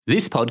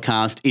This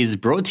podcast is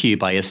brought to you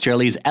by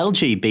Australia's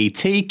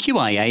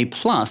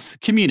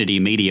LGBTQIA+ community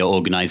media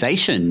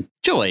organisation,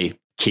 Joy.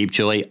 Keep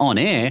Joy on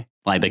air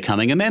by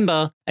becoming a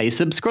member, a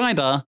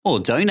subscriber, or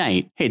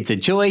donate. Head to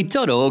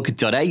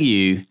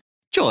joy.org.au.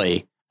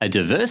 Joy, a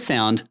diverse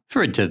sound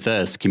for a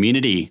diverse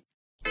community.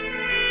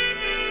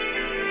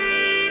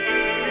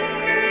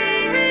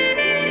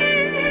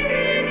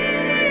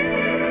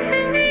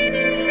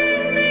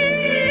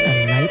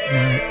 A late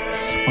night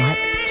swipe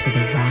to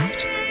the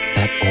right.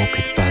 That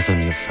awkward buzz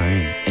on your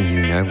phone, and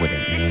you know what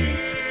it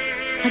means.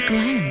 A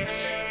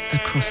glance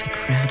across a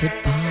crowded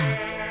bar.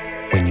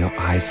 When your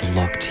eyes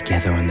lock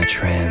together on the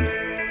tram.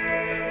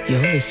 You're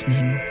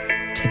listening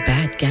to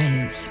Bad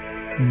Gays,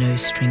 No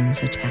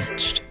Strings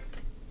Attached.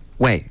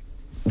 Wait,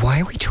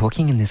 why are we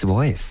talking in this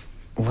voice?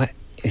 What?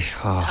 It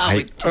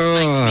just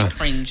makes me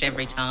cringe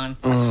every time.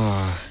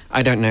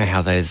 I don't know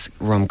how those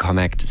rom-com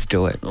actors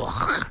do it.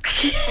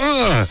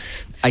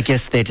 I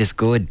guess they're just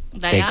good.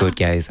 They're good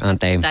gays,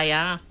 aren't they? They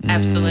are,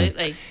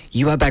 absolutely.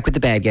 You are back with the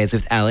Bad Gays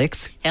with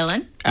Alex.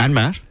 Ellen? And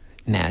Matt.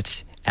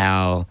 Matt,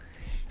 our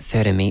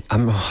third amigo.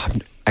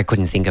 I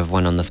couldn't think of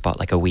one on the spot,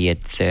 like a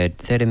weird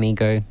third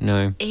amigo.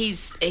 No.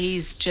 He's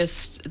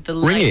just the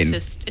Ring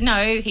latest.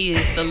 No, he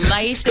is the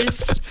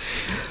latest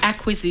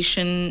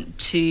acquisition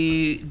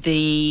to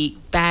the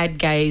Bad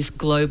Gays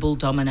global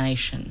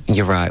domination.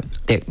 You're right.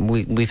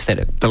 We've said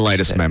it. The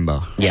latest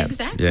member. Yeah.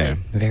 Exactly. Yeah.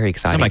 Very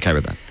exciting. I'm okay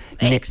with that.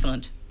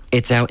 Excellent.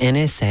 It's our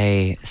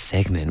NSA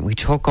segment. We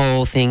talk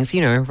all things,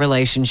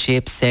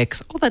 relationships,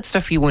 sex, all that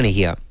stuff you want to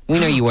hear. We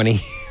know you want to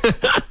hear.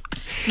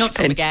 Not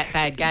from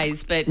Bad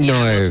Gays, but No.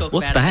 we'll talk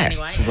What's about that? it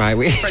anyway.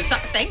 Right.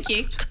 Thank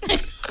you.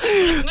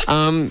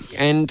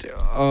 And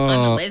I'm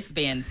a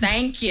lesbian.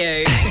 Thank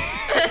you.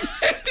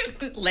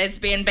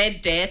 Lesbian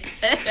bed death.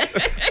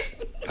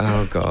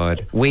 oh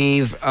God,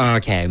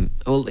 okay.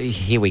 Well,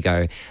 here we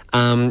go.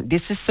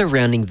 This is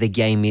surrounding the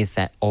gay myth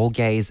that all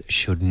gays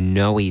should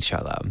know each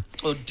other,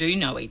 Or do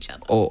know each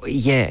other. or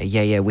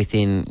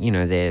within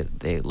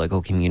their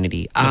local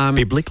community.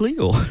 Biblically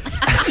or?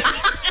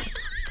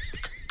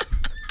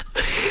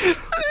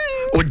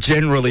 Or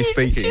generally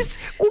speaking?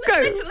 We'll go.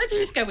 Let's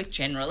just go with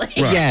generally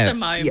Right. Yeah. at the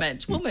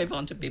moment. We'll move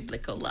on to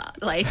biblical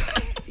later.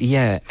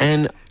 Yeah,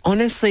 and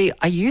honestly,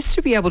 I used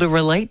to be able to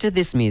relate to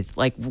this myth,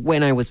 like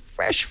when I was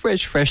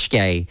fresh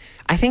gay.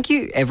 I think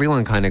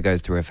everyone kind of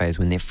goes through a phase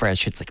when they're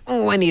fresh. It's like,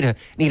 I need to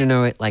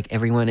know it, like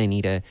everyone. I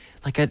need a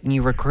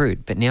new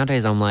recruit. But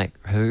nowadays, I'm like,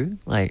 who?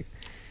 Like,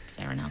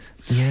 Fair enough.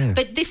 yeah.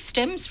 But this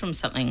stems from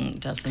something,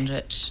 doesn't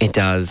it? It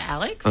does.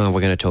 Alex? Oh, we're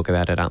going to talk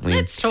about it, aren't we?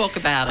 Let's talk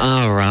about it.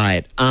 All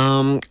right.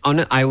 I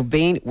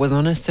was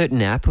on a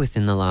certain app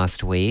within the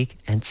last week,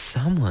 and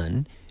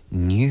someone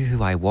knew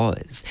who I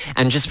was.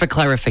 And just for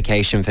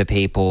clarification for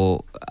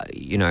people,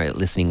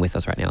 listening with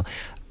us right now,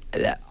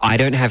 I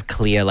don't have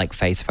clear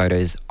face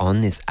photos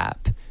on this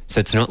app. So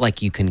it's not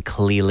like you can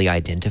clearly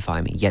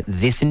identify me. Yet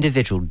this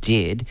individual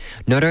did,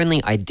 not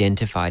only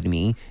identified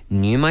me,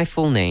 knew my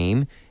full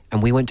name,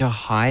 and we went to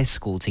high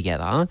school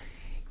together.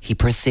 He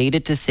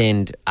proceeded to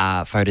send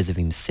photos of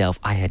himself.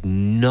 I had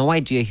no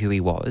idea who he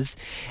was.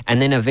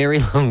 And then a very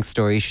long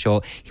story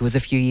short, he was a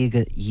few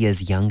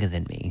years younger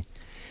than me.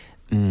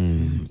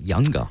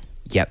 Younger?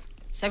 Yep.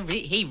 So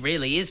he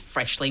really is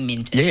freshly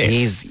minted.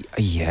 Yes.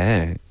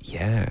 Yeah.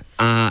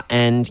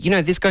 And,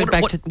 this goes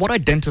back to... What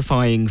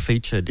identifying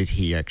feature did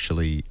he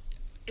actually...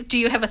 Do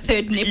you have a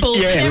third nipple?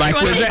 Yeah, that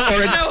was everyone it needs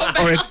to know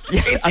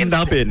about? a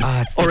nubbin?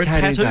 it's the Or a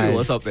tattoo guys.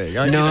 or something?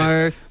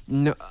 No.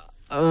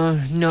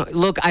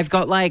 Look, I've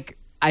got a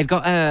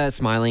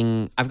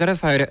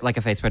photo, like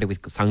a face photo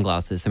with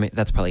sunglasses. So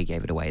that's probably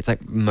gave it away. It's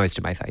like most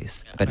of my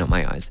face, but not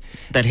my eyes.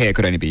 That hair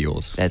could only be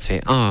yours. That's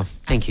fair. Oh,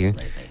 thank you.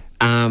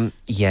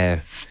 Yeah.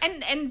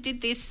 And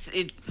did this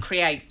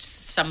create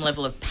some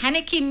level of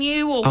panic in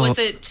you, or was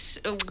it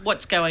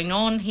what's going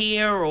on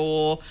here,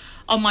 or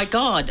oh my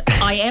God,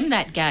 I am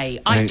that gay.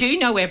 I do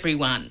know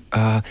everyone.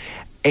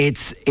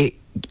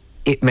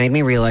 It made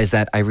me realise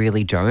that I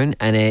really don't,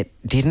 and it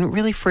didn't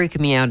really freak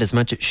me out as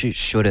much as it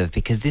should have,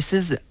 because this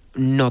is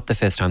not the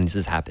first time this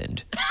has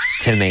happened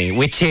to me,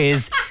 which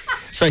is...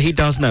 So he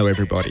does know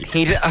everybody.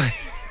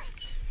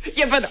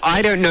 Yeah, but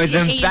I don't know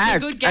them He's back. a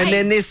good gay. And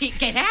then this...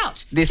 Get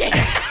out. This- Get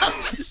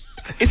out.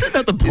 Isn't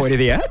that the point of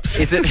the apps?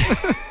 Is it...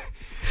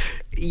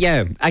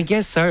 Yeah, I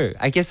guess so.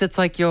 I guess it's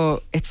like your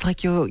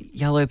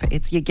yellow...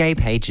 It's your gay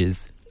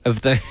pages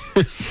of the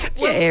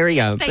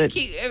area. Thank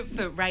you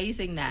for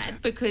raising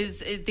that,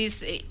 because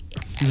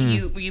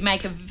you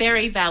make a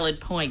very valid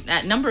point.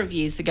 A number of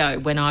years ago,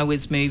 when I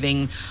was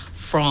moving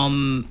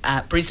from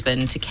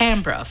Brisbane to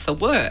Canberra for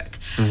work,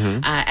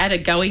 at a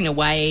going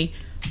away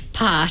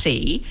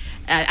party,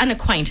 an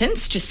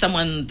acquaintance, just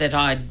someone that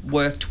I'd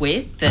worked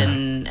with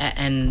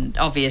and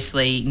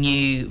obviously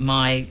knew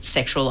my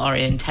sexual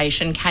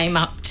orientation, came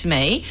up to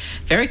me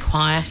very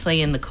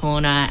quietly in the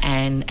corner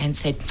and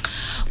said,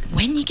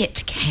 when you get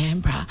to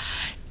Canberra,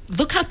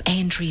 look up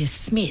Andrea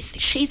Smith.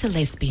 She's a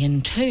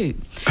lesbian too.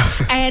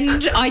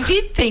 And I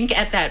did think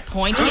at that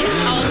point, yes,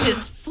 I'll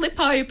just flip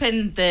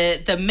open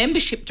the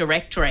membership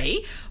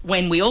directory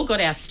when we all got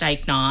our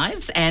steak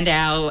knives and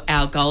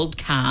our gold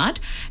card,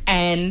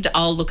 and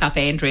I'll look up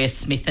Andrea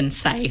Smith and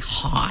say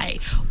hi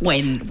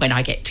when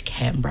I get to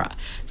Canberra.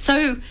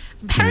 So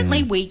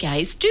apparently we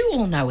gays do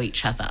all know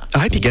each other. I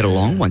hope you get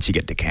along once you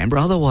get to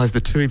Canberra. Otherwise,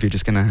 the two of you are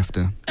just going to have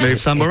to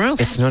move somewhere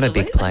else. It's not a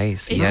big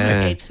place.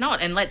 It's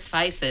not. And let's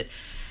face it,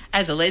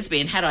 as a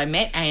lesbian, had I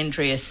met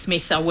Andrea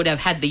Smith, I would have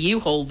had the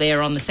U-Haul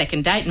there on the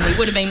second date and we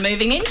would have been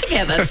moving in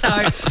together. So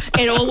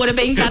it all would have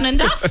been done and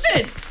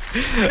dusted.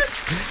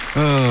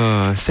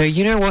 Oh, so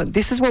you know what?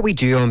 This is what we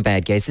do on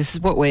Bad Gays. This is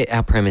what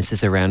our premise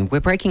is around. We're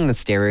breaking the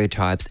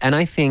stereotypes. And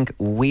I think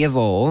we have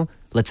all,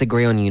 let's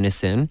agree on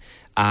unison,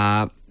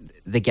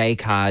 the gay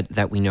card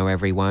that we know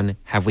everyone.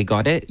 Have we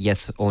got it?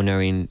 Yes or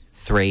no in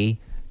 3,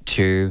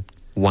 2,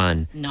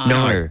 1.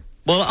 No.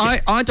 Well,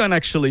 I don't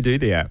actually do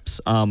the apps.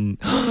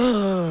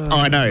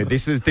 I know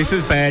this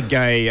is bad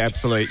gay,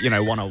 absolute,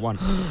 101.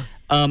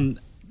 I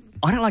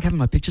don't like having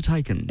my picture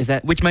taken.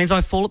 Which means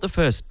I fall at the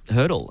first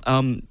hurdle.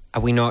 Are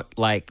we not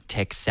like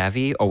tech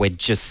savvy, or we're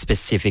just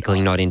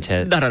specifically not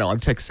into? No. I'm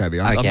tech savvy.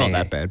 I'm not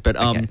that bad, but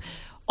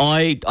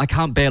I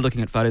can't bear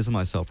looking at photos of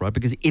myself, right?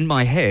 Because in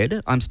my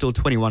head, I'm still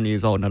 21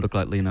 years old and I look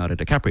like Leonardo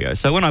DiCaprio.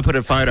 So when I put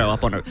a photo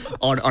up on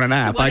an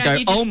app, I go,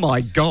 oh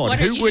my God,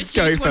 who would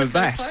go for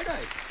that?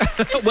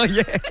 Well,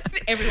 yeah.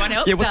 Everyone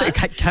else what's does. it,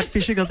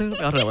 catfishing? I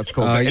don't know what it's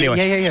called. But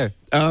anyway.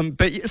 Yeah.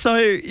 But so,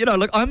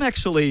 look, I'm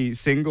actually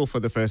single for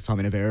the first time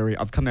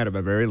I've come out of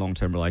a very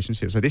long-term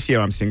relationship. So this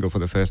year I'm single for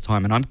the first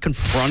time, and I'm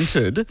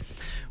confronted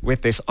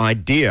with this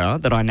idea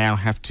that I now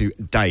have to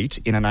date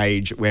in an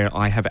age where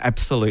I have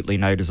absolutely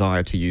no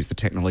desire to use the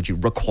technology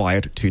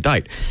required to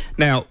date.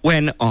 Now,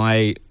 when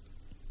I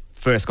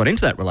first got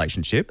into that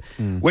relationship,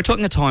 we're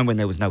talking a time when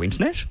there was no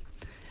internet.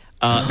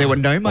 There were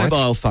no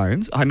mobile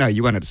phones. I know,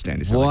 you won't understand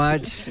this.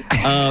 What?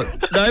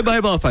 No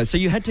mobile phones. So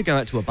you had to go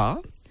out to a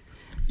bar.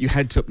 You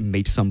had to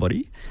meet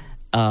somebody.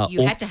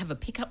 You had to have a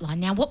pickup line.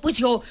 Now, what was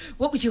your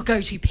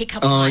go-to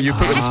pickup line? You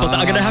put me on the spot.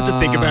 I'm going to have to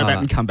think about that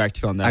and come back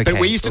to you on that. Okay, but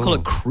we used to call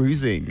it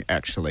cruising,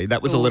 actually.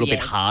 That was a little bit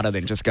harder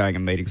than just going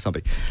and meeting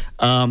somebody.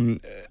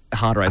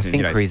 Harder as I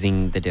think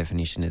cruising, the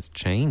definition has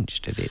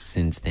changed a bit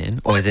since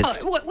then. Or is it...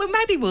 Well,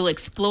 maybe we'll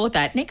explore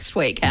that next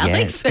week,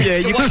 Alex, Yes.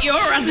 as to what your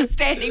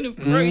understanding of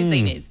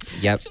cruising is.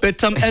 Yep.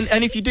 But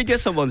and if you did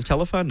get someone's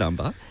telephone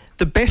number,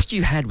 the best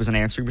you had was an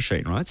answering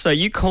machine, right? So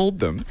you called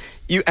them,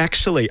 you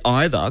actually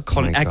either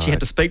actually had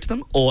to speak to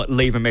them or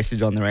leave a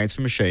message on their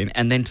answering machine,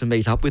 and then to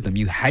meet up with them,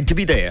 you had to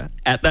be there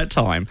at that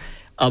time.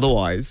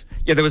 Otherwise,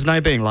 there was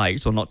no being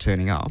late or not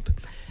turning up.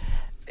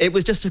 It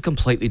was just a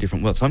completely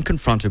different world. So I'm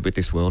confronted with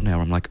this world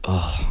now. I'm like,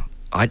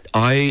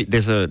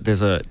 there's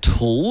a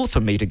tool for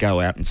me to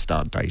go out and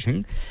start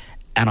dating,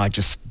 and I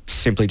just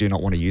simply do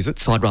not want to use it.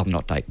 So I'd rather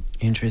not date.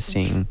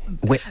 Interesting.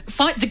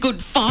 Fight the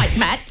good fight,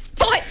 Matt.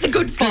 Fight the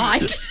good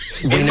fight.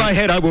 In my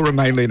head, I will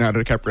remain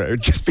Leonardo DiCaprio.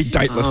 Just be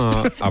dateless.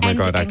 Oh my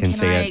God, I can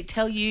see I it.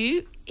 tell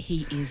you,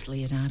 he is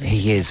Leonardo.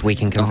 He is. We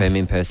can confirm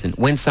in person.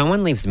 When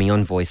someone leaves me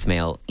on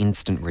voicemail,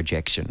 instant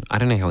rejection. I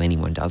don't know how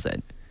anyone does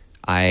it.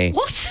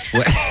 What?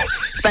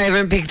 If they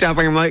haven't picked up,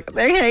 I'm like,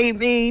 they hate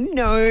me.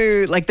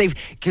 No. Like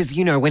because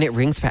when it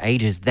rings for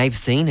ages, they've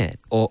seen it.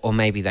 Or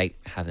maybe they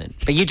haven't.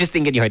 But you just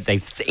think in your head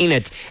they've seen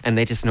it and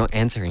they're just not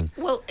answering.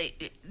 Well,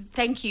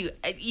 thank you.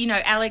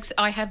 Alex,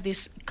 I have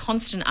this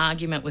constant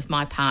argument with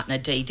my partner,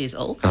 Dee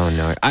Dizzle. Oh,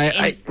 no.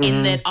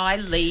 In that I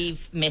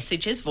leave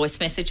voice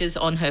messages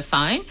on her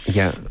phone.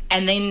 Yeah.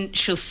 And then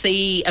she'll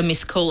see a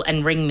missed call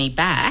and ring me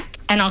back.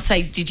 And I'll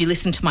say, did you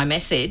listen to my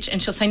message?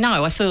 And she'll say,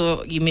 no, I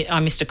saw I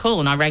missed a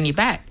call and I rang you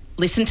back.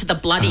 Listen to the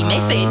bloody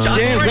message.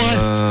 I've already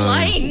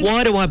explained.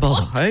 Why do I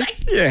bother? Hey?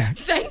 Yeah.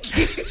 Thank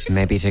you.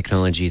 Maybe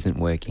technology isn't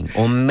working.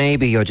 Or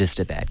maybe you're just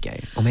a bad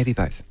gay. Or maybe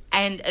both.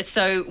 And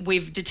so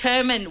we've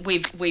determined,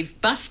 we've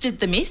busted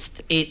the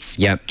myth. It's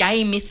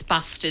gay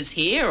Mythbusters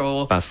here,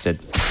 or busted.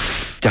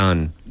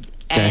 Done.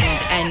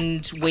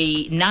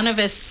 And none of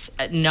us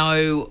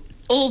know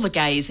all the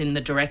gays in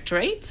the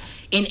directory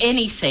in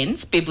any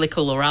sense,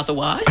 biblical or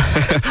otherwise.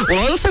 Well,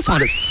 I also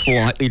find it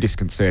slightly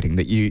disconcerting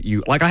that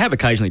you I have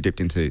occasionally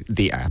dipped into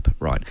the app,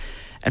 right?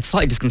 It's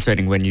slightly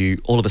disconcerting when you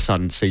all of a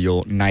sudden see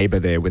your neighbour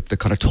there with the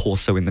kind of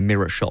torso in the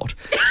mirror shot.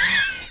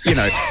 Or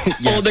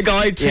the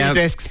guy two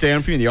desks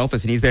down from you in the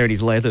office and he's there in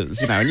his leathers,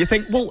 and you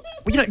think, well,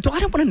 I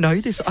don't want to know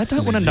this. I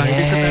don't want to know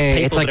this about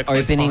people. It's like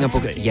opening a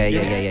book. Yeah.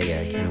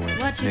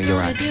 What you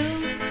gonna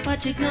do?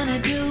 What you gonna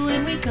do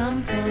when we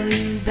come for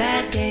you?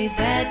 Bad days,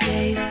 bad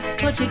days.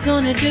 What you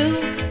gonna do?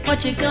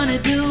 What you gonna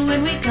do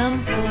when we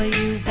come for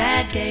you?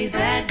 Bad days,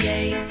 bad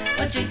days.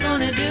 What you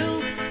gonna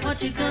do?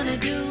 What you gonna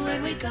do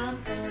when we come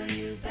for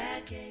you?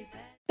 Bad days,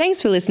 bad days.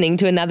 Thanks for listening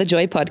to another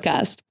Joy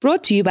podcast,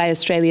 brought to you by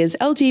Australia's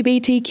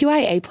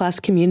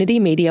LGBTQIA+ community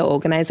media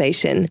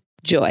organisation,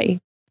 Joy.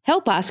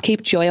 Help us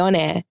keep Joy on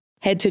air.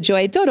 Head to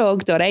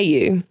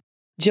joy.org.au.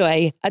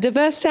 Joy, a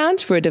diverse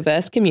sound for a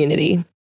diverse community.